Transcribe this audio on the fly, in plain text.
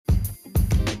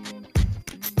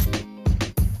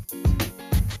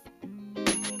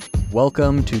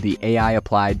Welcome to the AI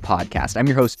Applied podcast. I'm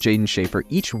your host, Jaden Schaefer.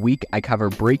 Each week, I cover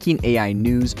breaking AI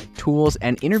news, tools,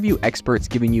 and interview experts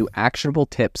giving you actionable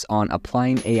tips on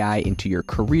applying AI into your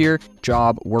career,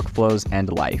 job, workflows,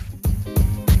 and life.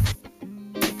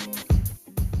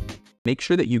 Make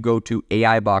sure that you go to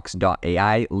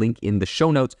aibox.ai, link in the show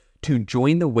notes, to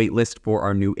join the waitlist for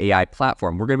our new AI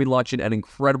platform. We're going to be launching an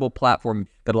incredible platform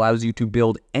that allows you to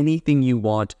build anything you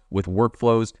want with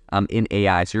workflows in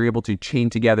AI. So you're able to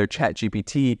chain together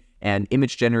ChatGPT and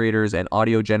image generators and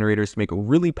audio generators to make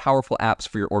really powerful apps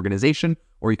for your organization,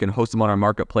 or you can host them on our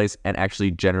marketplace and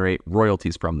actually generate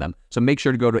royalties from them. So make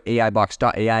sure to go to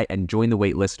aibox.ai and join the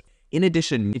waitlist. In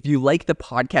addition, if you like the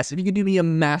podcast, if you could do me a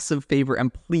massive favor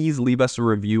and please leave us a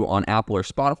review on Apple or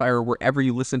Spotify or wherever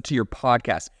you listen to your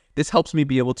podcast. This helps me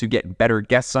be able to get better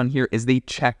guests on here as they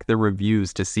check the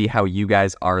reviews to see how you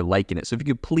guys are liking it. So if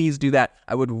you could please do that,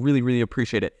 I would really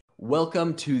appreciate it.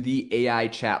 Welcome to the AI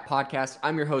Chat podcast.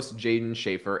 I'm your host, Jaden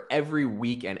Schaefer. Every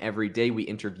week and every day, we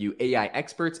interview AI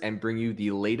experts and bring you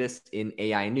the latest in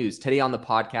AI news. Today on the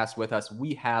podcast with us,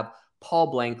 we have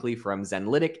Paul Blankley from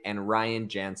Zenlytic and Ryan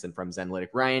Janssen from Zenlytic.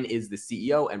 Ryan is the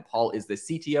CEO and Paul is the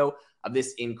CTO of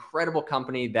this incredible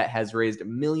company that has raised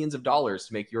millions of dollars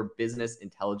to make your business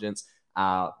intelligence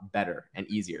better and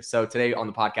easier. So today on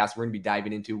the podcast, we're going to be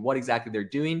diving into what exactly they're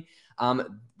doing.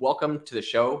 Welcome to the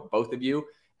show, both of you.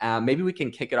 Maybe we can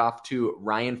kick it off to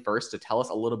Ryan first to tell us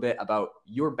a little bit about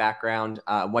your background,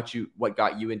 what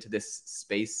got you into this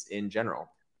space in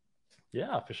general.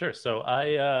 Yeah, for sure. So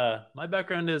my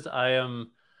background is I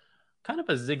am kind of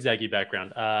a zigzaggy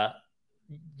background.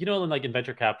 In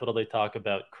venture capital, they talk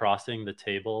about crossing the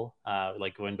table,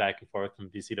 like going back and forth from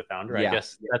VC to founder. Yeah. I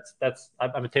guess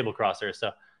I'm a table crosser.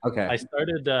 So Okay. I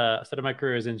started my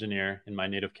career as engineer in my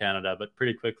native Canada, but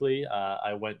pretty quickly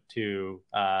I went to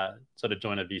sort of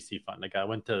join a VC fund. Like I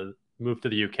moved to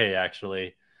the UK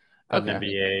actually. Got an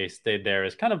MBA, stayed there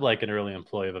as kind of like an early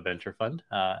employee of a venture fund,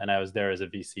 and I was there as a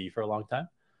VC for a long time.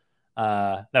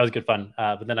 That was good fun.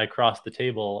 But then I crossed the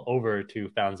table over to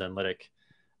found Zenlytic.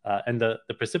 And the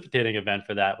precipitating event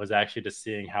for that was actually just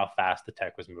seeing how fast the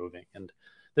tech was moving. And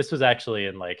this was actually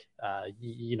in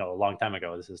a long time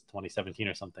ago. This is 2017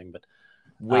 or something, but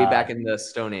way back in the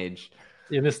Stone Age.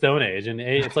 In the Stone Age. And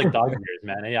it's like dog years,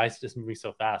 man. AI is just moving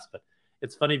so fast. But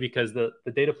it's funny because the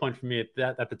data point for me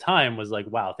at the time was like,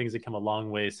 wow, things have come a long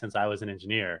way since I was an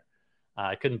engineer.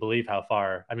 I couldn't believe how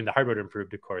far. I mean, the hardware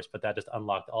improved, of course, but that just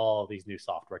unlocked all these new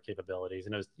software capabilities.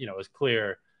 And it was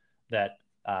clear that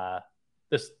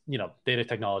this data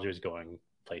technology was going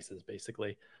places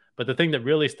basically. But the thing that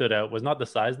really stood out was not the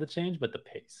size of the change, but the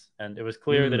pace. And it was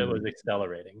clear that it was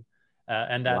accelerating,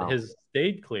 and that has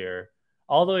stayed clear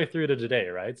all the way through to today,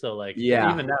 right? So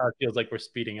even now it feels like we're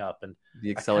speeding up, and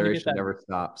the acceleration never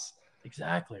stops.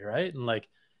 Exactly, right? And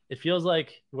it feels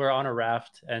like we're on a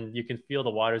raft and you can feel the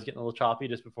water's getting a little choppy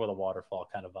just before the waterfall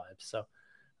kind of vibes. So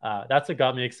that's what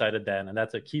got me excited then, and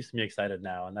that's what keeps me excited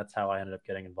now, and that's how I ended up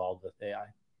getting involved with AI.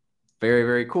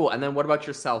 Very cool. And then what about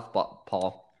yourself,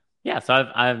 Paul? Yeah, so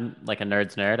I'm like a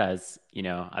nerd's nerd.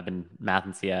 I've been math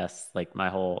and CS like my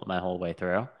whole way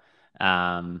through.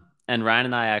 And Ryan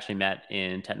and I actually met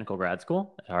in technical grad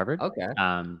school at Harvard. Okay.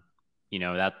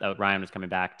 That Ryan was coming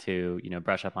back to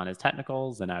brush up on his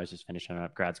technicals, and I was just finishing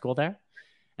up grad school there.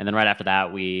 And then right after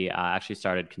that, we actually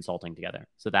started consulting together.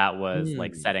 So that was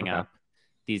setting up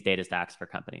these data stacks for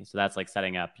companies. So that's like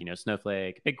setting up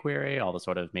Snowflake, BigQuery, all the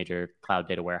sort of major cloud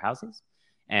data warehouses,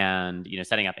 and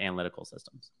setting up analytical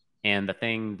systems. And the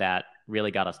thing that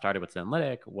really got us started with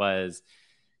Zenlytic was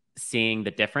seeing the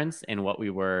difference in what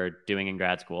we were doing in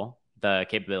grad school, the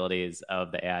capabilities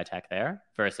of the AI tech there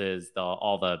versus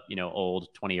all the old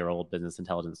 20-year-old business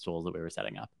intelligence tools that we were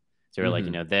setting up. So we're like,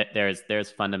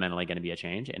 there's fundamentally going to be a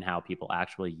change in how people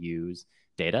actually use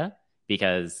data,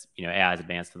 because AI is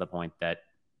advanced to the point that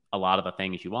a lot of the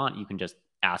things you want, you can just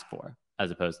ask for, as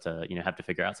opposed to have to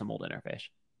figure out some old interface.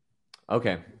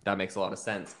 Okay, that makes a lot of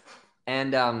sense.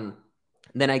 And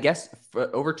then I guess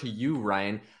over to you,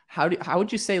 Ryan. How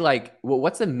would you say,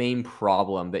 what's the main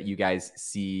problem that you guys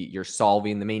see you're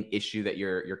solving, the main issue that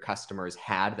your customers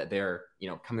had that they're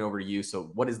coming over to you?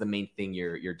 So what is the main thing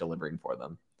you're delivering for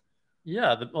them?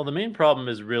 Yeah, the main problem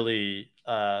is really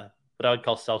what I would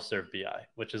call self-serve BI,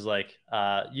 which is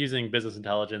using business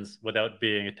intelligence without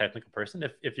being a technical person.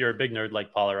 If you're a big nerd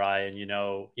like Paul or I, and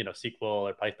SQL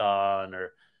or Python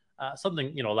or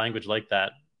something language like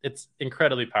that, it's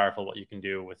incredibly powerful what you can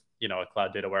do with a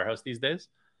cloud data warehouse these days.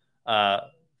 For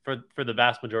the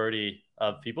vast majority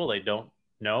of people, they don't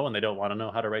know and they don't want to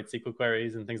know how to write SQL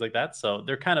queries and things like that. So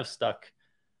they're kind of stuck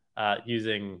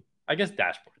using I guess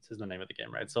dashboards is the name of the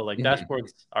game, right? So like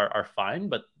dashboards are fine,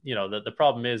 but the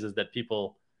problem is that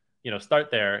people start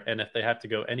there, and if they have to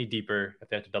go any deeper, if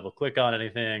they have to double click on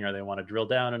anything, or they want to drill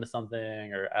down into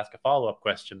something or ask a follow-up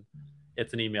question,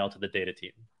 it's an email to the data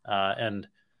team. And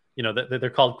they're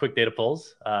called quick data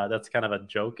pulls. That's kind of a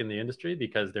joke in the industry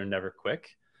because they're never quick.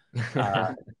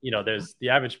 There's the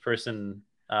average person,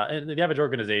 and the average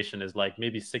organization is like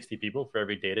maybe 60 people for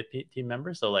every data team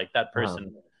member. So like that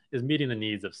person is meeting the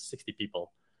needs of 60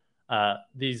 people.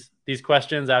 These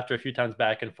questions, after a few times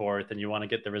back and forth, and you want to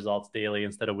get the results daily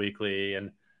instead of weekly,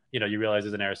 and you realize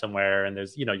there's an error somewhere, and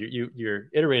there's you're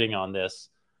iterating on this.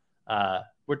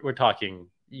 We're talking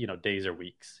days or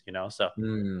weeks. So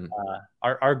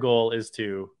our goal is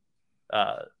to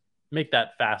make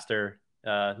that faster,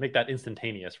 make that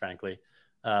instantaneous, frankly,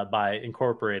 by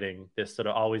incorporating this sort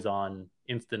of always on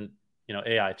instant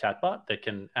AI chatbot that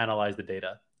can analyze the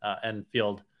data and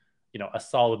field a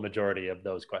solid majority of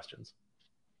those questions.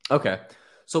 Okay.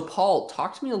 So Paul,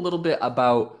 talk to me a little bit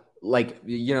about, like,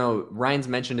 Ryan's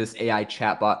mentioned this AI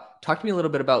chatbot. Talk to me a little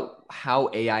bit about how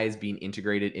AI is being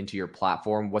integrated into your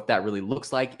platform, what that really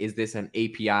looks like. Is this an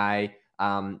API?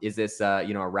 Is this a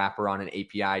wrapper on an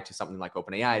API to something like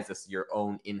OpenAI? Is this your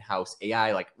own in-house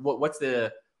AI? Like what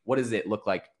does it look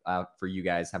like for you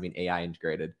guys having AI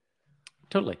integrated?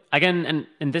 Totally. Again,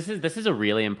 and this is a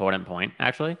really important point,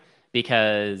 actually,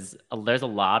 because there's a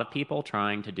lot of people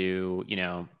trying to do,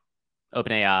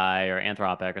 OpenAI or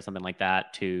Anthropic or something like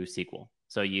that to SQL.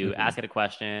 So you ask it a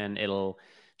question, it'll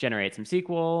generate some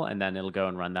SQL, and then it'll go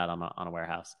and run that on a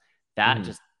warehouse. That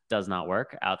just does not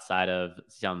work outside of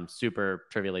some super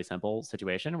trivially simple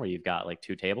situation where you've got like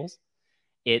two tables.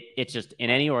 It's just, in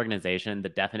any organization, the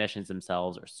definitions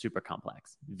themselves are super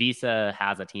complex. Visa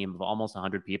has a team of almost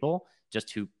 100 people just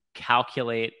to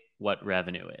calculate what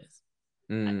revenue is.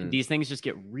 These things just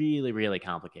get really, really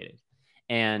complicated.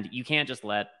 And you can't just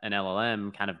let an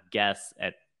LLM kind of guess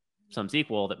at some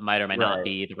SQL that might or might not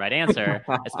be the right answer,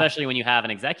 especially when you have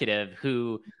an executive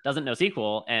who doesn't know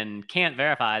SQL and can't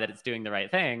verify that it's doing the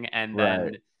right thing. And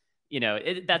then,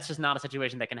 that's just not a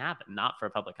situation that can happen, not for a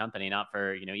public company, not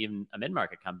for, even a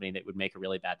mid-market company that would make a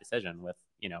really bad decision with,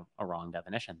 a wrong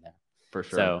definition there. For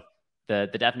sure. So the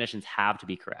definitions have to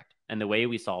be correct. And the way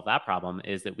we solve that problem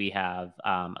is that we have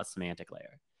a semantic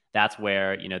layer. That's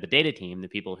where, the data team, the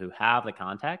people who have the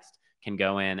context, can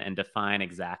go in and define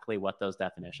exactly what those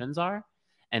definitions are.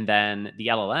 And then the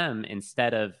LLM,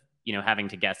 instead of, having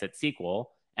to guess at SQL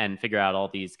and figure out all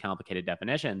these complicated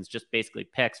definitions, just basically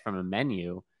picks from a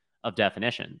menu of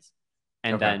definitions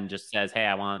and then just says, hey,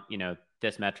 I want,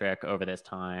 this metric over this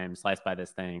time, sliced by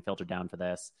this thing, filtered down for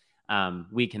this.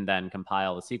 We can then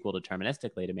compile the SQL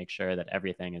deterministically to make sure that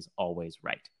everything is always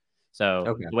right.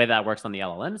 So the way that works on the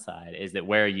LLM side is that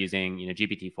we're using,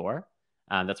 GPT-4.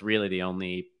 That's really the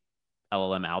only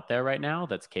LLM out there right now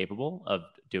that's capable of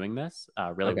doing this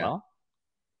really well.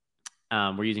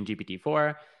 We're using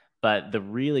GPT-4, but the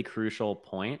really crucial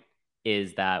point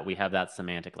is that we have that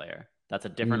semantic layer. That's a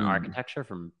different architecture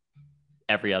from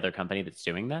every other company that's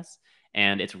doing this.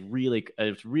 And it's really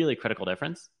critical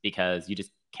difference because you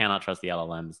just cannot trust the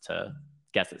LLMs to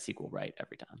guess at SQL right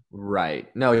every time.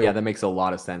 Right. No, yeah, that makes a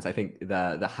lot of sense. I think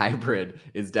the hybrid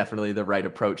is definitely the right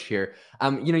approach here.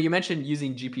 You mentioned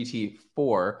using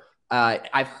GPT-4.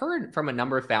 I've heard from a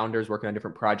number of founders working on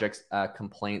different projects,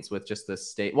 complaints with just the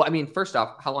state. Well, I mean, first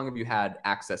off, how long have you had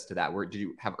access to that? Did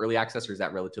you have early access, or is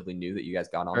that relatively new that you guys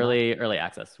got on? Early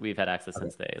access. We've had access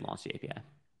since they launched the API.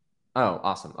 Oh,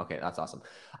 awesome. Okay, that's awesome.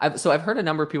 I've heard a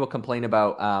number of people complain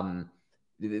about,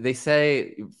 they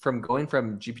say going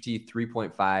from GPT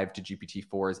 3.5 to GPT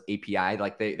 4's API,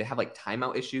 like they have like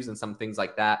timeout issues and some things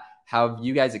like that. Have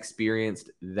you guys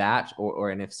experienced that,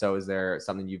 and if so, is there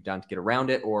something you've done to get around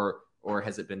it, or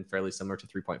has it been fairly similar to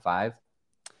 3.5?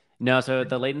 No, so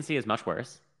the latency is much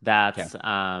worse. That's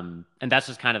and that's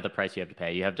just kind of the price you have to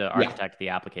pay. You have to architect the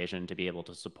application to be able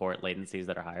to support latencies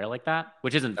that are higher like that,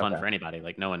 which isn't fun for anybody.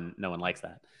 Like no one likes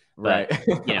that. But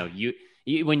you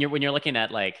when you're looking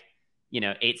at like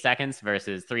 8 seconds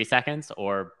versus 3 seconds,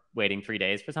 or waiting 3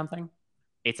 days for something,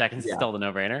 8 seconds is still the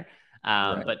no-brainer.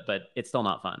 But it's still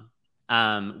not fun.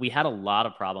 We had a lot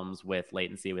of problems with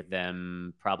latency with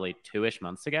them probably 2-ish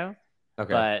months ago.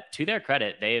 But to their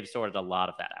credit, they've sorted a lot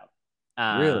of that out.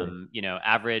 Really?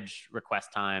 Average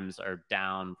request times are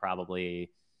down probably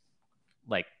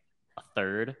like a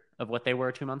third of what they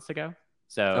were 2 months ago.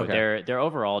 So they're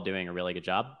overall doing a really good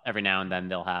job. Every now and then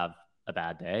they'll have a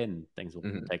bad day and things will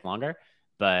take longer.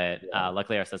 But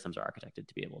luckily our systems are architected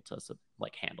to be able to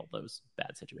handle those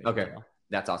bad situations. Well.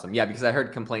 That's awesome. Yeah, because I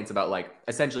heard complaints about, like,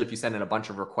 essentially if you send in a bunch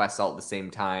of requests all at the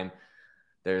same time,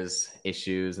 there's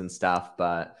issues and stuff,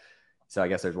 but so I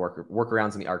guess there's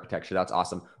workarounds in the architecture. That's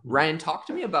awesome. Ryan, talk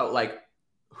to me about like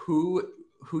who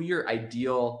your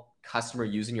ideal customer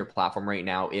using your platform right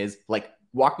now is. Like,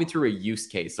 walk me through a use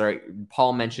case. All right,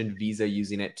 Paul mentioned Visa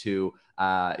using it to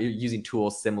using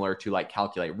tools similar to like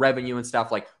calculate revenue and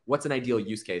stuff. Like, what's an ideal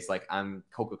use case? Like, I'm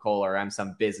Coca-Cola or I'm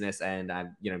some business and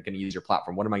I'm going to use your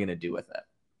platform. What am I going to do with it?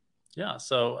 Yeah.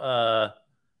 So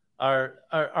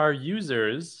our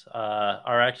users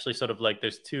are actually sort of like,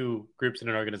 there's two groups in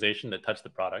an organization that touch the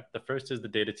product. The first is the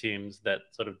data teams that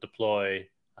sort of deploy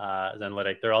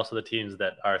Zenlytic. They're also the teams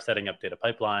that are setting up data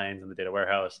pipelines in the data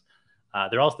warehouse.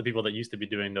 They're also the people that used to be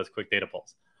doing those quick data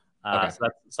pulls. So that's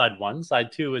side one.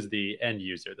 Side two is the end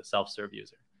user, the self-serve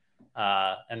user.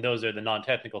 And those are the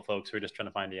non-technical folks who are just trying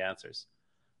to find the answers.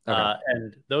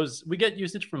 And those, we get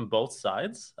usage from both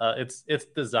sides. It's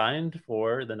designed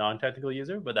for the non-technical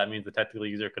user, but that means the technical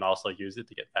user can also use it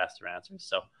to get faster answers.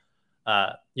 So,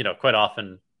 quite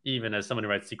often, even as someone who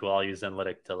writes SQL, I'll use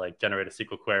Zenlytic to like generate a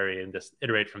SQL query and just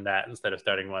iterate from that instead of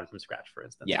starting one from scratch, for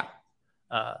instance. Yeah.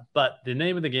 But the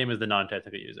name of the game is the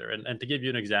non-technical user. And to give you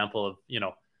an example of,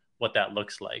 what that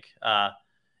looks like,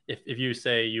 if you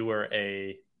say you were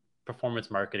a performance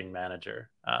marketing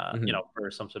manager, for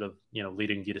some sort of,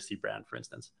 leading D2C brand, for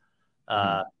instance,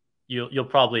 you'll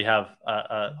probably have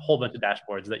a whole bunch of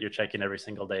dashboards that you're checking every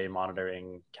single day,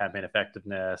 monitoring campaign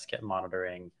effectiveness,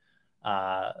 monitoring,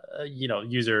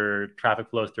 user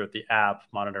traffic flows throughout the app,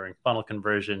 monitoring funnel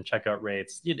conversion, checkout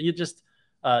rates.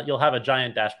 You'll have a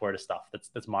giant dashboard of stuff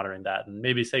that's monitoring that. And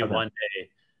maybe say one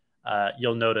day,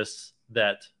 you'll notice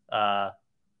that,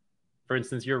 for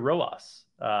instance, your ROAS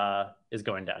is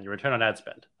going down, your return on ad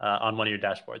spend on one of your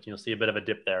dashboards. You'll see a bit of a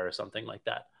dip there or something like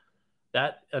that.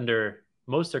 That, under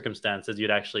most circumstances,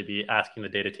 you'd actually be asking the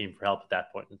data team for help at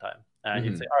that point in time. And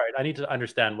you'd say, all right, I need to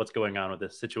understand what's going on with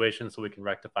this situation so we can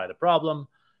rectify the problem.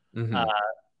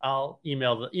 I'll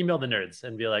email the nerds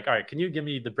and be like, all right, can you give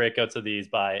me the breakouts of these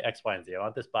by X, Y, and Z? I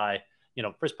want this by,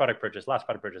 first product purchase, last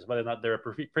product purchase, whether or not they're a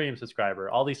premium subscriber,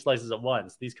 all these slices at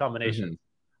once, these combinations.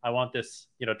 I want this,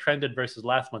 trended versus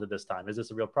last month at this time. Is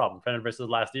this a real problem? Trended versus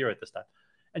last year at this time.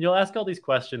 And you'll ask all these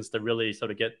questions to really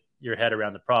sort of get your head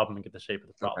around the problem and get the shape of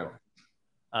the problem.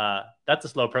 That's a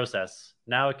slow process.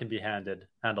 Now it can be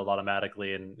handled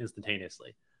automatically and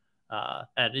instantaneously.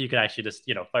 And you can actually just,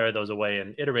 fire those away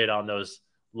and iterate on those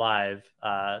live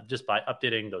just by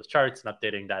updating those charts and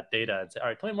updating that data and say, all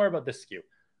right, tell me more about this SKU.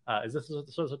 Is this the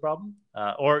source of the problem?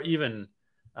 Or even,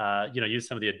 use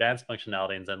some of the advanced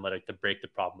functionality in Zenlytic to break the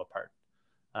problem apart.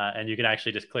 And you can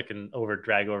actually just click and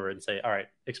drag over and say, all right,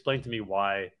 explain to me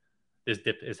why this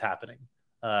dip is happening.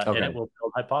 And it will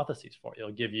build hypotheses for you.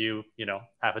 It'll give you,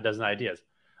 half a dozen ideas.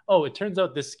 Oh, it turns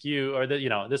out this SKU or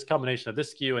this combination of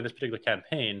this SKU and this particular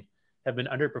campaign have been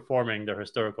underperforming their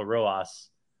historical ROAS.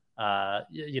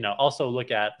 Also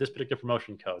look at this particular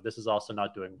promotion code. This is also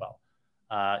not doing well.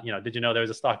 Did you know there was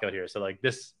a stock out here? So like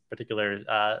this particular,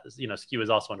 SKU is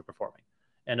also underperforming,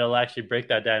 and it'll actually break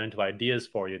that down into ideas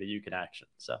for you that you can action.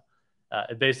 So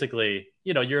it basically,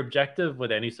 your objective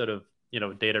with any sort of,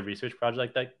 data research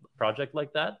project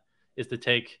like that is to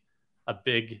take a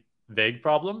big, vague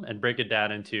problem and break it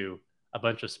down into a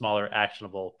bunch of smaller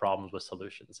actionable problems with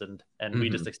solutions. And we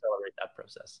just accelerate that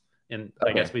process. And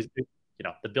I guess we,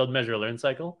 the build, measure, learn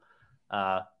cycle,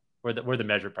 we're the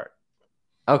measure part.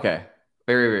 Okay.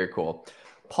 Very, very cool.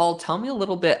 Paul, tell me a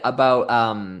little bit about,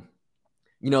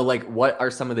 like what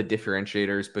are some of the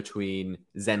differentiators between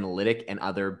Zenlytic and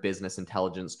other business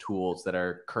intelligence tools that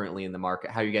are currently in the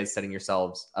market? How are you guys setting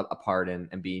yourselves apart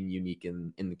and being unique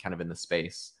in the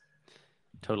space?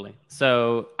 Totally.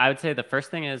 So I would say the first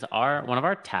thing is one of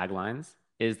our taglines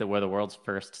is that we're the world's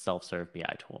first self-serve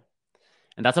BI tool.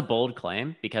 And that's a bold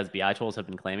claim because BI tools have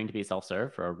been claiming to be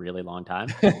self-serve for a really long time,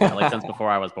 like since before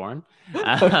I was born.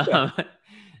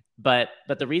 But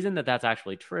the reason that that's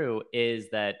actually true is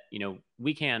that,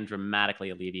 we can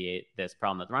dramatically alleviate this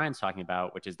problem that Ryan's talking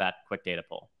about, which is that quick data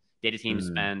pull. Data teams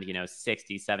spend,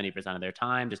 60, 70% of their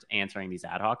time just answering these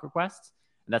ad hoc requests.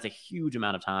 And that's a huge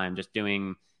amount of time just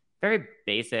doing very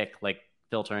basic, like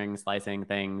filtering, slicing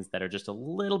things that are just a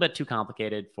little bit too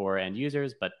complicated for end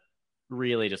users, but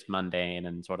really just mundane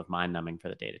and sort of mind-numbing for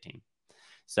the data team.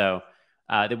 So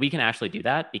that we can actually do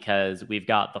that because we've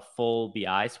got the full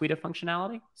BI suite of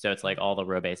functionality. So it's like all the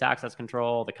row-based access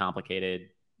control, the complicated,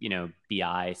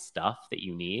 BI stuff that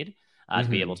you need to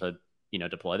be able to,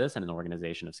 deploy this in an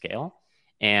organization of scale.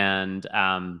 And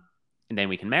then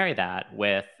we can marry that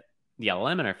with the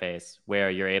LLM interface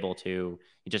where you're able to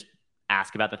just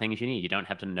ask about the things you need. You don't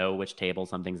have to know which table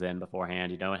something's in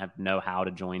beforehand. You don't have to know how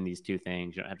to join these two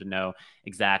things. You don't have to know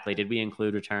exactly, did we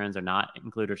include returns or not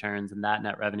include returns in that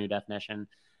net revenue definition?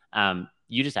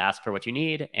 You just ask for what you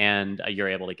need, and you're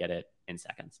able to get it in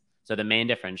seconds. So the main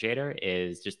differentiator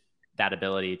is just that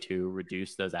ability to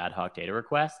reduce those ad hoc data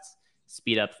requests,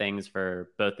 speed up things for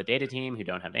both the data team who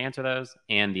don't have to answer those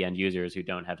and the end users who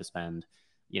don't have to spend,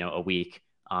 a week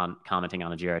on commenting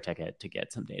on a Jira ticket to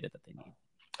get some data that they need.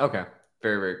 Okay.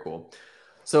 Very, very cool.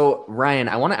 So Ryan,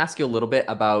 I want to ask you a little bit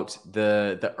about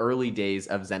the early days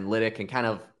of Zenlytic and kind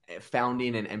of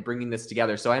founding and bringing this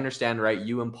together. So I understand, right?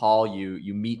 You and Paul,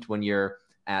 you meet when you're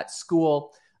at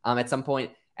school at some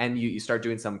point, and you start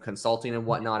doing some consulting and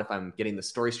whatnot, if I'm getting the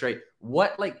story straight.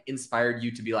 What inspired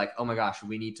you to be like, oh my gosh,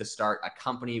 we need to start a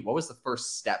company? What was the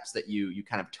first steps that you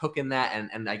kind of took in that?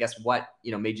 And I guess what,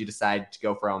 made you decide to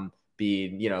go from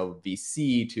being,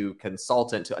 VC to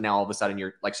consultant to now all of a sudden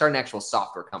you're starting an actual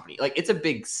software company? It's a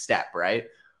big step, right?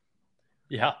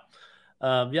 Yeah.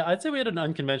 I'd say we had an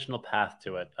unconventional path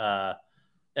to it.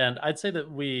 And I'd say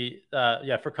that we,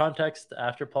 for context,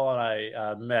 after Paul and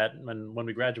I met, when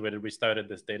we graduated, we started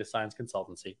this data science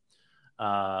consultancy.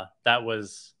 That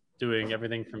was doing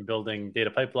everything from building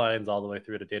data pipelines all the way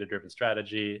through to data-driven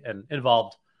strategy, and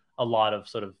involved a lot of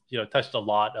touched a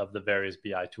lot of the various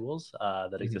BI tools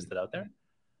that existed out there.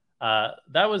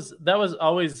 That was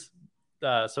always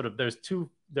there's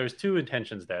two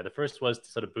intentions there. The first was to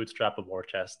sort of bootstrap a war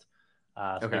chest,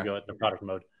 we go into product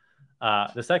mode.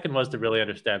 The second was to really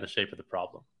understand the shape of the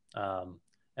problem.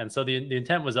 And so the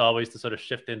intent was always to sort of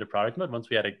shift into product mode once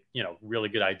we had a really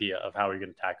good idea of how we were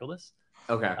going to tackle this.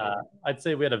 Okay. I'd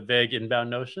say we had a vague inbound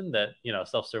notion that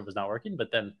self-serve was not working,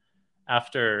 but then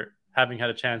after having had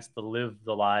a chance to live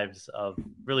the lives of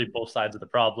really both sides of the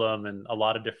problem and a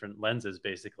lot of different lenses,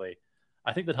 basically,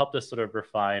 I think that helped us sort of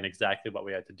refine exactly what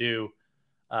we had to do,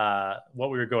 what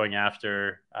we were going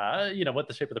after, what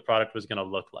the shape of the product was going to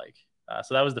look like.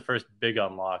 So that was the first big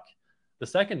unlock. The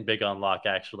second big unlock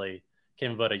actually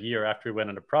came about a year after we went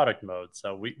into product mode.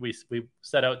 So we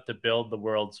set out to build the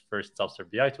world's first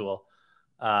self-serve BI tool.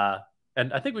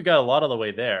 And I think we got a lot of the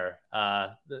way there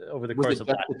over the course of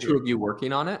last year. Was it just the two of you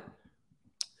working on it?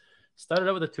 Started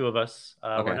out with the two of us.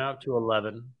 Okay. We're now up to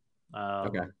 11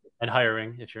 and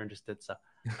hiring if you're interested. So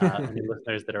any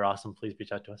listeners that are awesome, please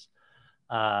reach out to us.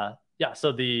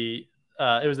 So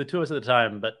it was the two of us at the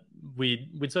time, but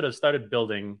we'd sort of started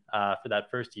building for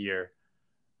that first year.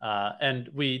 And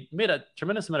we made a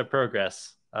tremendous amount of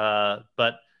progress,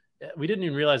 but we didn't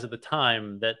even realize at the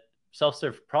time that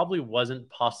self-serve probably wasn't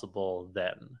possible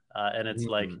then. And it's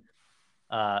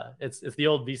it's the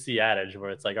old VC adage where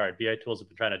it's like, all right, BI tools have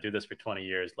been trying to do this for 20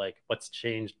 years. What's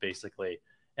changed basically?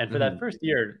 And for that first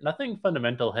year, nothing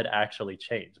fundamental had actually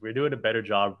changed. We were doing a better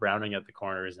job rounding out the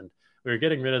corners, and we were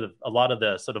getting rid of a lot of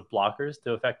the sort of blockers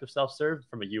to effective self-serve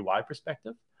from a UI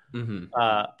perspective.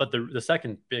 But the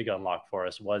second big unlock for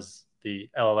us was the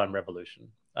LLM revolution.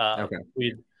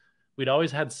 We'd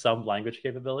always had some language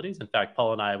capabilities. In fact,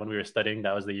 Paul and I, when we were studying,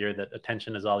 that was the year that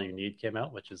Attention is All You Need came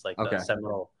out, which is the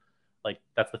seminal,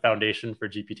 that's the foundation for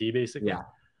GPT basically.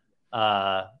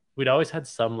 We'd always had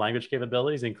some language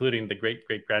capabilities, including the great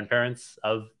grandparents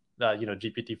of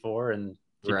GPT-4 and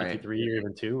GPT-3 or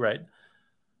even 2, right?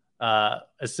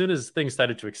 As soon as things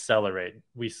started to accelerate,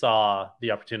 we saw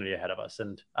the opportunity ahead of us.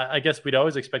 And I guess we'd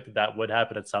always expected that would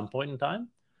happen at some point in time.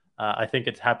 I think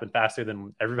it's happened faster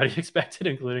than everybody expected,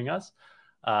 including us.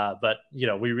 But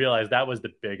we realized that was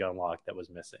the big unlock that was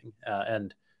missing.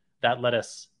 And that let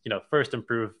us, first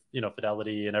improve,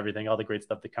 fidelity and everything, all the great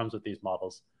stuff that comes with these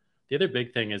models. The other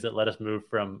big thing is it let us move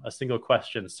from a single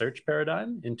question search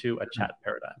paradigm into a chat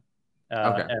paradigm.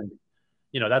 And,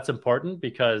 that's important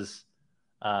because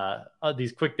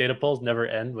these quick data pulls never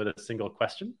end with a single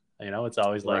question. It's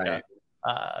always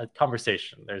a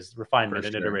conversation. There's refinement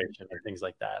and iteration and things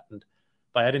like that. And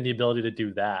by adding the ability to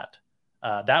do that,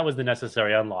 that was the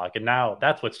necessary unlock. And now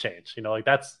that's what's changed.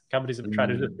 That's companies have been trying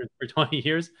to do this for 20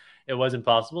 years. It wasn't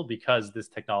possible because this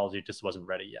technology just wasn't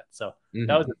ready yet. So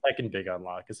that was the second big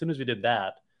unlock. As soon as we did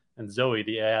that, and Zoe,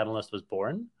 the AI analyst, was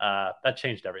born, that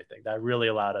changed everything. That really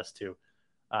allowed us to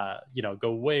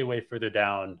go way further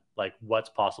down what's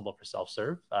possible for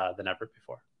self-serve than ever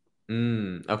before.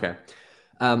 Okay.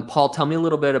 Paul, tell me a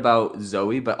little bit about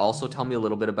Zoe, but also tell me a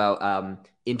little bit about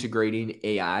integrating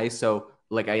AI. So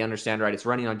I understand, right, it's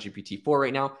running on GPT-4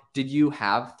 right now. Did you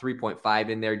have 3.5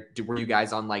 in there? Were you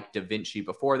guys on DaVinci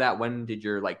before that? When did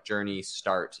your journey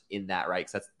start in that, right?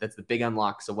 Because that's the big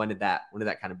unlock. So when did that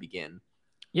kind of begin?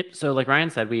 Yep. So like Ryan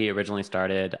said, we originally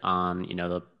started on,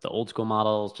 the old school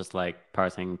models, just like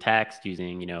parsing text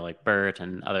using, like BERT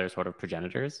and other sort of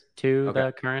progenitors to Okay.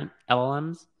 the current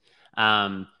LLMs.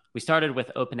 We started with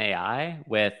OpenAI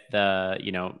with the,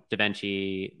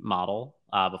 DaVinci model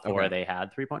before Okay. they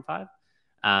had 3.5.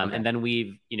 Okay. And then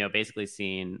we've, basically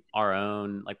seen our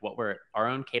own, like our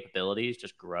own capabilities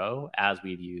just grow as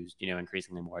we've used,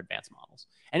 increasingly more advanced models.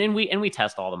 And we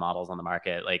test all the models on the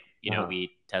market. Like, Uh-huh.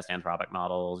 we test Anthropic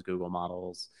models, Google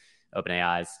models,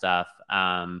 OpenAI stuff.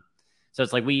 So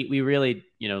it's like we really,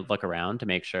 look around to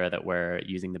make sure that we're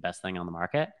using the best thing on the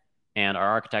market. And our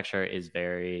architecture is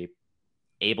very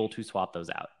able to swap those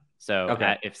out. So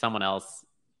Okay. if someone else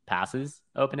passes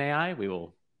OpenAI, we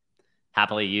will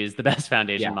happily use the best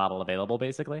foundation Yeah. model available,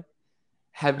 basically.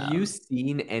 Have you Um,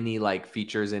 seen any like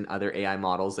features in other AI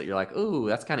models that you're like, ooh,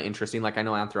 that's kind of interesting? Like I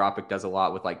know Anthropic does a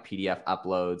lot with like PDF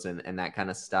uploads and that kind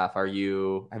of stuff. Have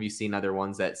you seen other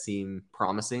ones that seem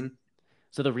promising?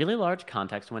 so the really large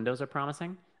context windows are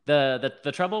promising.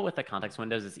 The trouble with the context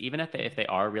windows is even if they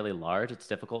are really large, it's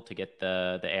difficult to get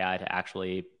the AI to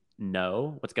actually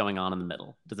know what's going on in the middle.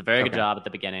 It does a very good Okay. job at the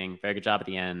beginning, very good job at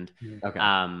the end. Mhm.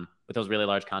 Okay. With those really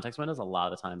large context windows, a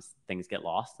lot of the times things get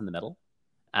lost in the middle.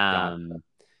 Got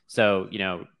So,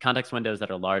 context windows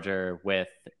that are larger with,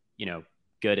 you know,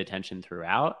 good attention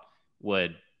throughout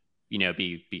would,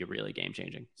 be really game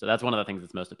changing. So that's one of the things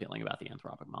that's most appealing about the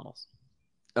Anthropic models.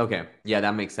 Okay. Yeah,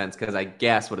 that makes sense because I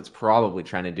guess what it's probably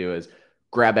trying to do is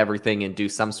grab everything and do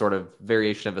some sort of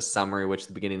variation of a summary, which is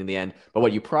the beginning and the end. But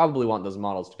what you probably want those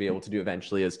models to be able to do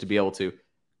eventually is to be able to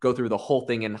go through the whole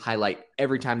thing and highlight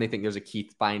every time they think there's a key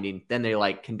finding. Then they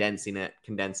like condensing it,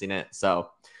 condensing it. So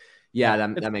yeah, Yeah,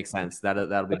 that makes sense. That'll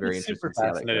be very it's interesting super to see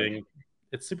how that goes. fascinating.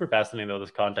 It's super fascinating though,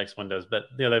 those context windows. But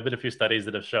there have been a few studies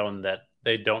that have shown that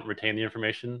they don't retain the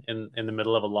information in the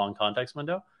middle of a long context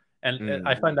window, and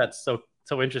I Mm. find that so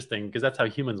interesting because that's how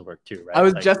humans work too, I right?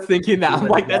 was Like just thinking that. we I'm read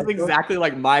a like, that's blog post. exactly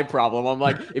like my problem. I'm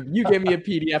like, if you gave me a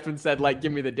PDF and said, like,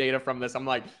 give me the data from this, I'm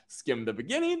like, skim the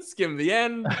beginning, skim the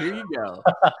end. Here you go.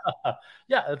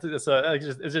 Yeah, it's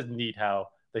just neat how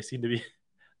they seem to be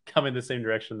coming the same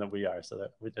direction that we are. So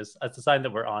that we just it's a sign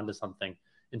that we're on to something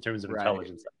in terms of Right.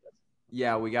 intelligence. I guess.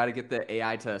 Yeah, we got to get the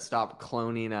AI to stop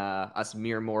cloning us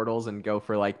mere mortals and go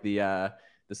for like the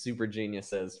super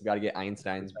geniuses. We got to get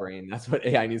Einstein's brain. That's what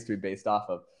AI needs to be based off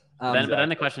of. But then the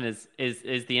Exactly. question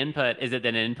is the input, is it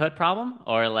an input problem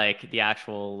or like the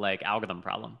actual like algorithm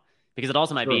problem? Because it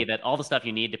also might be True. that all the stuff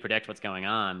you need to predict what's going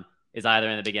on is either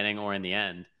in the beginning or in the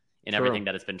end in everything True.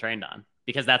 that it's been trained on.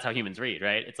 Because that's how humans read,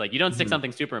 right? It's like you don't stick Mhm.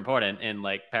 something super important in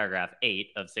like paragraph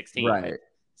 8 of 16. Right.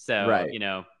 So, Right.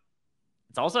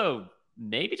 it's also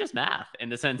maybe just math in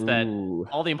the sense that Ooh.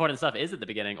 all the important stuff is at the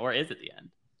beginning or is at the end.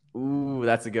 Ooh,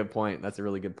 that's a good point. That's a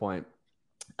really good point.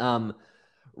 Um,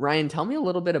 Ryan, tell me a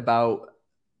little bit about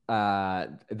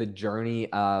the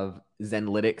journey of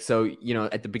Zenlytic. So,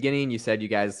 at the beginning, you said you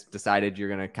guys decided you're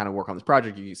going to kind of work on this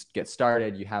project. You get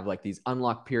started. You have like these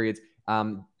unlock periods.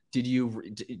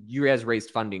 You guys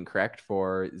raised funding, correct,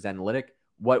 for Zenlytic?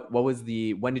 What was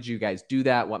when did you guys do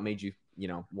that? What made you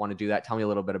want to do that? Tell me a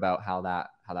little bit about how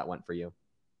that went for you.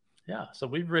 Yeah. So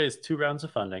we've raised 2 rounds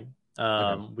of funding.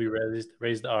 Okay. We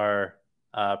raised our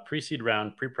pre-seed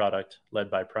round pre-product led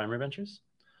by Primary Ventures.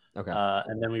 Okay.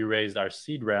 And then we raised our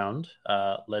seed round,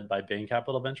 led by Bain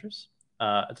Capital Ventures.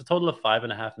 It's a total of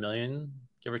 5.5 million,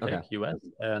 give or Okay. take, US.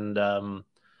 And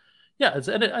yeah,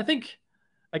 I think,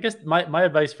 I guess my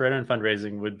advice for anyone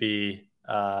fundraising would be,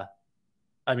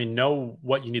 I mean, know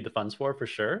what you need the funds for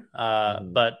sure.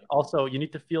 Hmm. But also you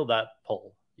need to feel that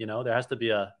pull. There has to be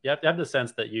you have to have the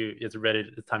sense that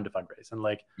it's time to fundraise. And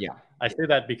like, Yeah. I say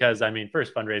that because I mean,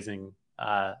 first fundraising,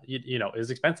 is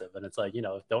expensive, and it's like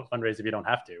don't fundraise if you don't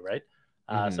have to, right?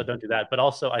 So Hmm. don't do that. But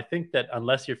also, I think that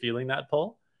unless you're feeling that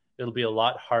pull, it'll be a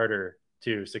lot harder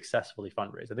to successfully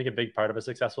fundraise. I think a big part of a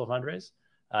successful fundraise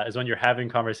is when you're having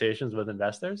conversations with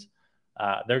investors.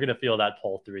 They're going to feel that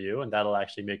pull through you, and that'll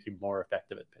actually make you more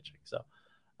effective at pitching. So,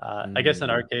 I guess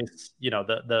in our Mm. case,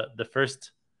 the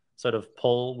first sort of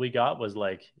pull we got was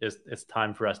like, it's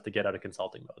time for us to get out of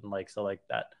consulting mode, and like so like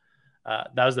that.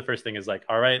 That was the first thing. Is like,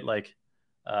 all right, like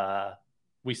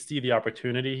we see the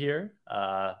opportunity here.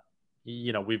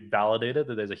 We've validated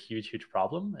that there's a huge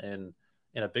problem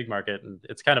in a big market, and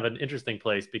it's kind of an interesting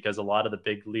place because a lot of the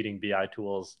big leading BI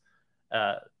tools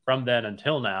from then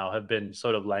until now have been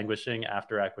sort of languishing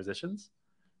after acquisitions.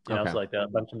 Okay. So like a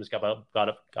bunch of them just got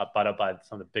bought up by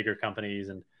some of the bigger companies,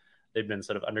 and they've been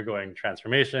sort of undergoing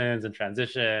transformations and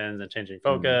transitions and changing Mm.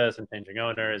 focus and changing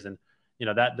owners, and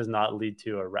that does not lead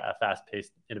to a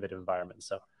fast-paced, innovative environment.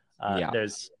 So Yeah.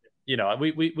 there's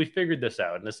we figured this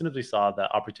out. And as soon as we saw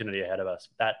the opportunity ahead of us,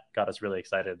 that got us really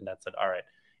excited. And that said, all right,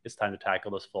 it's time to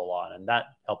tackle this full on. And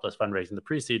that helped us fundraise in the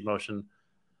pre-seed motion.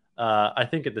 I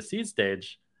think at the seed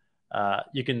stage,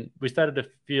 we started to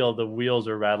feel the wheels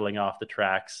were rattling off the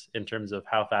tracks in terms of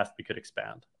how fast we could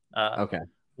expand. Okay.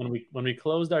 When we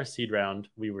closed our seed round,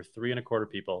 we were 3.25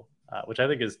 people, which I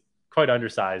think is quite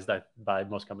undersized by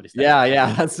most company standards.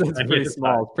 Yeah. That's pretty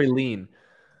small. It's pretty lean.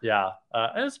 Yeah.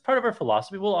 And it's part of our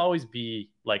philosophy. We'll always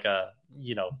be like a,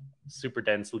 super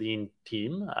dense, lean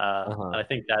team. And I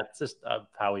think that's just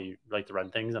how we like to run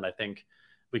things. And I think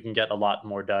we can get a lot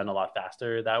more done a lot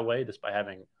faster that way, just by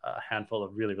having a handful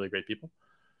of really, really great people.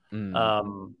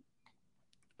 But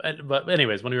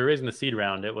anyways, when we were raising the seed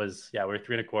round, it was, we were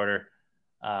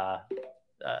 3.25.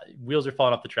 Wheels are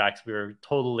falling off the tracks. We were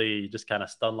totally just kind of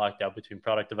stun locked out between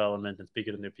product development and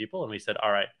speaking to new people. And we said,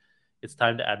 all right, it's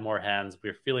time to add more hands.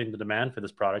 We're feeling the demand for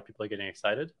this product. People are getting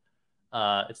excited.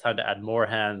 It's time to add more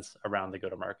hands around the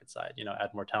go-to-market side,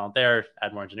 add more talent there,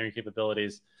 add more engineering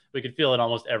capabilities. We could feel in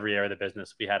almost every area of the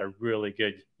business, we had a really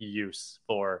good use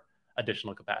for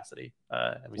additional capacity.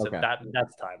 And we said,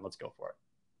 that's time. Let's go for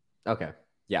it. Okay.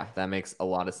 Yeah, that makes a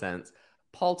lot of sense.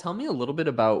 Paul, tell me a little bit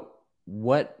about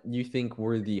what you think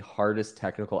were the hardest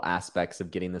technical aspects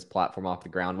of getting this platform off the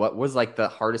ground. What was like the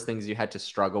hardest things you had to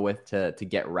struggle with to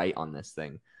get right on this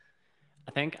thing?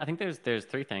 I think there's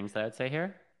three things that I'd say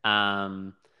here.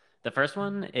 The first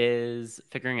one is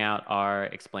figuring out our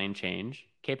explain change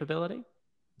capability.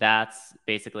 That's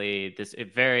basically this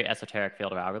very esoteric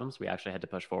field of algorithms we actually had to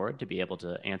push forward to be able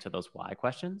to answer those why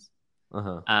questions.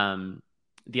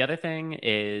 The other thing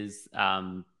is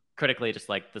critically just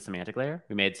like the semantic layer.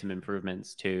 We made some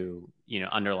improvements to,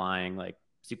 underlying like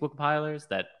SQL compilers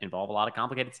that involve a lot of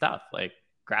complicated stuff like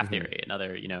graph theory and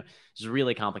other, it's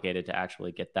really complicated to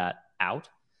actually get that out.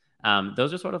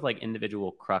 Those are sort of like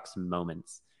individual crux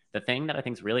moments. The thing that I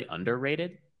think is really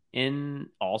underrated in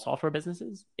all software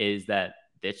businesses is that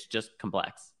it's just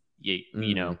complex. You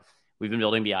know, we've been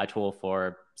building BI tool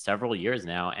for several years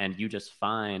now, and you just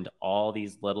find all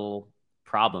these little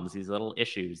problems, these little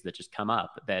issues that just come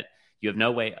up that you have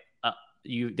no way,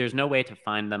 there's no way to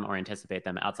find them or anticipate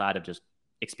them outside of just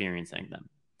experiencing them.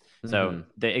 So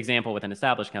the example with an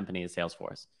established company is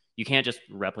Salesforce. You can't just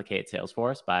replicate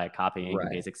Salesforce by copying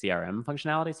basic CRM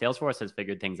functionality. Salesforce has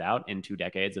figured things out in 2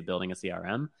 decades of building a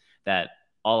CRM that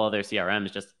all other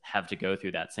CRMs just have to go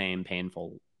through that same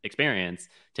painful experience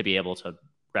to be able to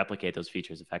replicate those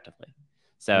features effectively.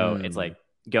 So it's like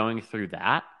going through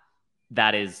that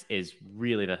is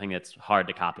really the thing that's hard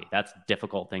to copy. That's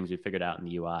difficult things we figured out in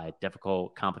the UI,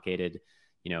 difficult, complicated,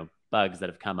 bugs that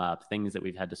have come up, things that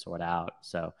we've had to sort out.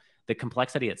 So the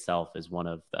complexity itself is one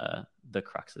of the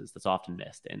cruxes that's often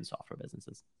missed in software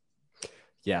businesses.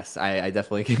 Yes, I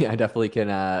definitely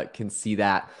can see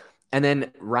that. And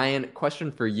then Ryan,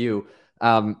 question for you.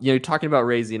 Talking about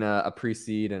raising a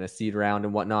pre-seed and a seed round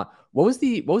and whatnot. What was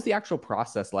the actual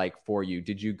process like for you?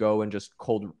 Did you go and just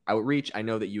cold outreach? I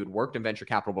know that you had worked in venture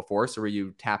capital before, so were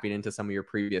you tapping into some of your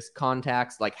previous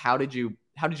contacts? Like, how did you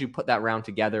put that round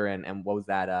together, and what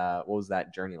was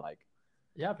that journey like?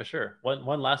 Yeah, for sure.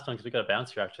 One last one, because we got to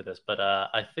bounce here after this, but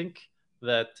I think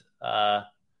that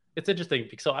it's interesting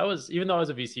because even though I was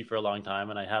a VC for a long time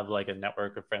and I have like a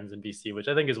network of friends in VC, which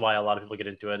I think is why a lot of people get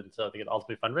into it, and so they get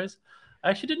ultimately fundraise. I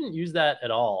actually didn't use that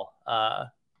at all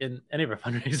in any of our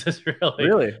fundraisers, really.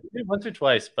 Really? Once or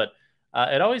twice, but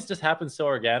it always just happened so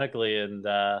organically and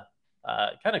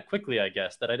kind of quickly, I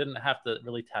guess, that I didn't have to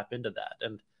really tap into that.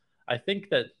 And I think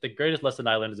that the greatest lesson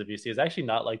I learned as a VC is actually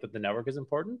not like that the network is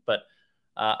important, but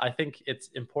I think it's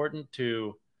important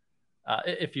to,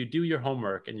 if you do your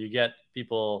homework and you get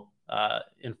people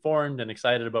informed and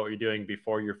excited about what you're doing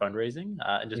before you're fundraising,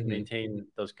 and just maintain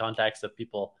those contacts of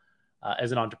people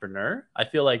as an entrepreneur, I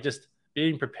feel like just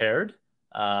being prepared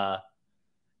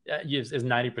is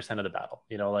 90% of the battle.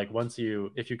 Like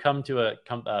if you come to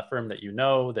a firm that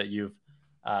that you've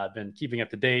been keeping up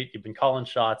to date, you've been calling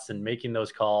shots and making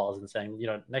those calls and saying,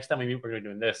 next time we meet, we're going to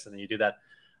be doing this, and then you do that.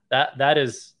 That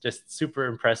is just super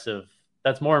impressive.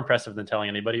 That's more impressive than telling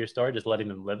anybody your story, just letting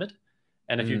them live it.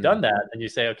 And if you've done that and you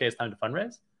say, okay, it's time to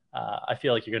fundraise, I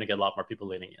feel like you're going to get a lot more people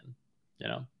leaning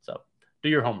in, so do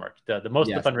your homework. The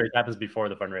most of the fundraise happens before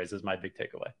the fundraise is my big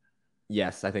takeaway.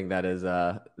 Yes, I think that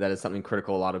is something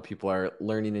critical. A lot of people are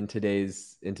learning in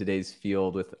today's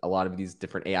field with a lot of these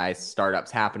different AI startups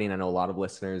happening. I know a lot of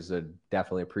listeners would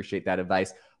definitely appreciate that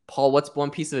advice. Paul, what's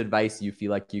one piece of advice you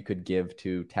feel like you could give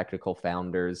to technical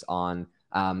founders on,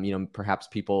 perhaps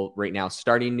people right now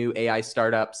starting new AI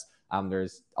startups,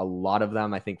 There's a lot of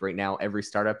them. I think right now every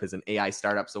startup is an AI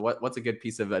startup. So what's a good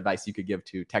piece of advice you could give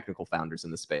to technical founders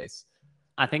in the space?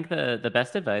 I think the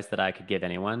best advice that I could give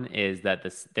anyone is that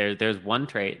there's one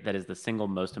trait that is the single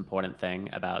most important thing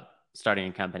about starting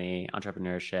a company,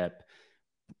 entrepreneurship,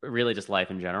 really just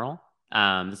life in general.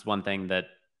 This is one thing that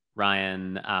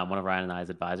Ryan, one of Ryan and I's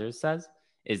advisors, says,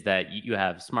 is that you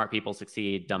have smart people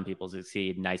succeed, dumb people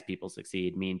succeed, nice people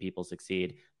succeed, mean people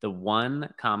succeed. The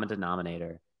one common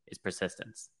denominator is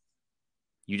persistence.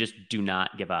 You just do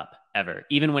not give up ever.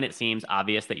 Even when it seems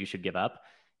obvious that you should give up,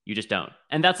 you just don't.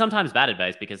 And that's sometimes bad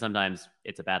advice because sometimes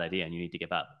it's a bad idea and you need to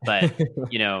give up. But,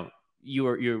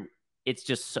 it's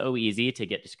just so easy to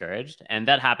get discouraged. And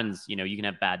that happens, you can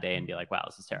have a bad day and be like, wow,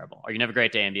 this is terrible. Or you can have a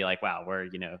great day and be like, wow, we're,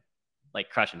 like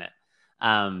crushing it.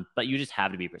 But you just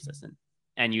have to be persistent.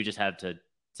 And you just have to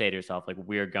say to yourself, like,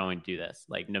 we're going to do this.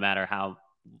 Like, no matter how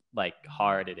like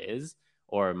hard it is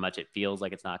or much it feels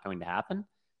like it's not going to happen,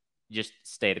 just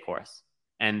stay the course.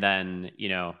 And then,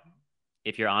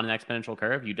 if you're on an exponential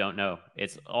curve, you don't know.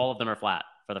 It's all of them are flat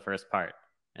for the first part.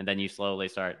 And then you slowly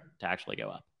start to actually go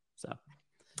up. So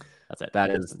that's it.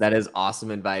 That is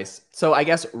awesome advice. So I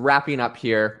guess wrapping up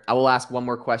here, I will ask one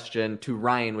more question to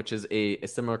Ryan, which is a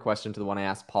similar question to the one I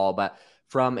asked Paul, but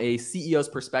from a CEO's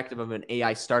perspective of an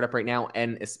AI startup right now,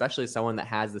 and especially someone that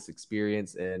has this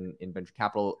experience in venture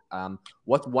capital,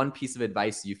 what's one piece of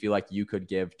advice you feel like you could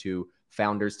give to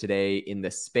founders today in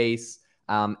this space,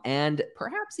 and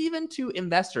perhaps even to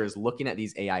investors looking at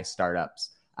these AI startups,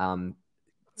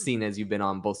 seeing as you've been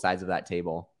on both sides of that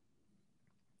table?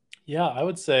 Yeah, I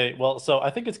would say, so I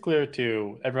think it's clear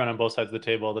to everyone on both sides of the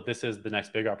table that this is the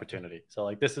next big opportunity. So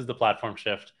like, this is the platform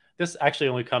shift. This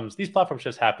actually these platform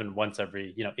shifts happen once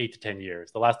every, 8 to 10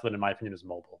 years. The last one, in my opinion, is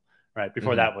mobile, right?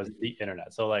 Before that was the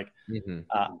internet. So like,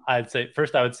 I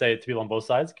would say to people on both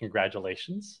sides,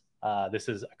 congratulations. This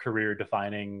is a career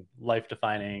defining, life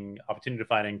defining, opportunity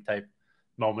defining type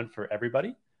moment for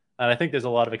everybody. And I think there's a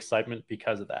lot of excitement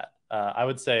because of that. I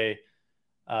would say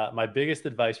my biggest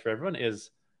advice for everyone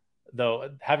is, though,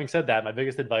 having said that, my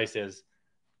biggest advice is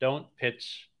don't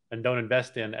pitch and don't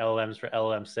invest in LLMs for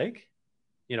LLM's sake.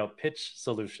 Pitch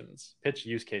solutions, pitch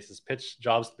use cases, pitch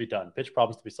jobs to be done, pitch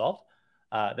problems to be solved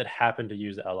that happen to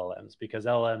use LLMs, because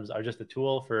LLMs are just a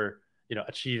tool for,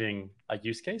 achieving a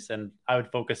use case. And I would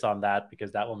focus on that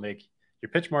because that will make your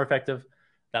pitch more effective.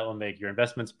 That will make your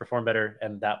investments perform better.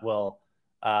 And that will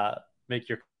make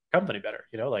your company better.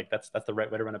 Like that's the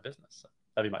right way to run a business. So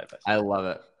that'd be my advice. I love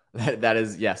it. That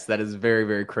is very,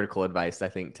 very critical advice, I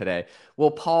think, today.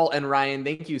 Well, Paul and Ryan,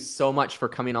 thank you so much for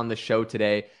coming on the show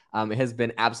today. It has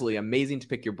been absolutely amazing to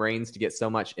pick your brains, to get so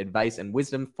much advice and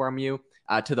wisdom from you.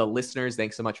 To the listeners,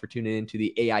 thanks so much for tuning in to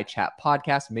the AI Chat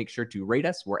podcast. Make sure to rate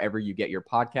us wherever you get your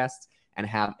podcasts, and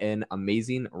have an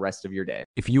amazing rest of your day.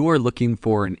 If you are looking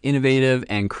for an innovative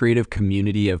and creative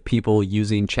community of people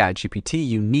using ChatGPT,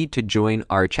 you need to join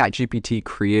our ChatGPT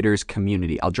creators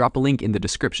community. I'll drop a link in the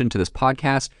description to this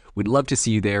podcast. We'd love to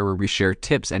see you there, where we share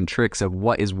tips and tricks of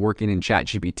what is working in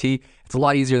ChatGPT. It's a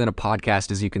lot easier than a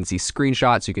podcast, as you can see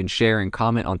screenshots, you can share and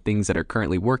comment on things that are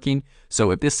currently working.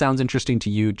 So if this sounds interesting to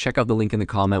you, check out the link in the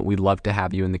comment. We'd love to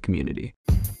have you in the community.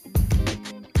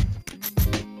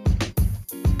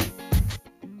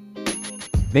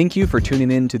 Thank you for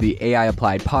tuning in to the AI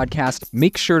Applied podcast.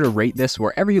 Make sure to rate this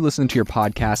wherever you listen to your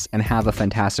podcasts, and have a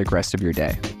fantastic rest of your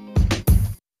day.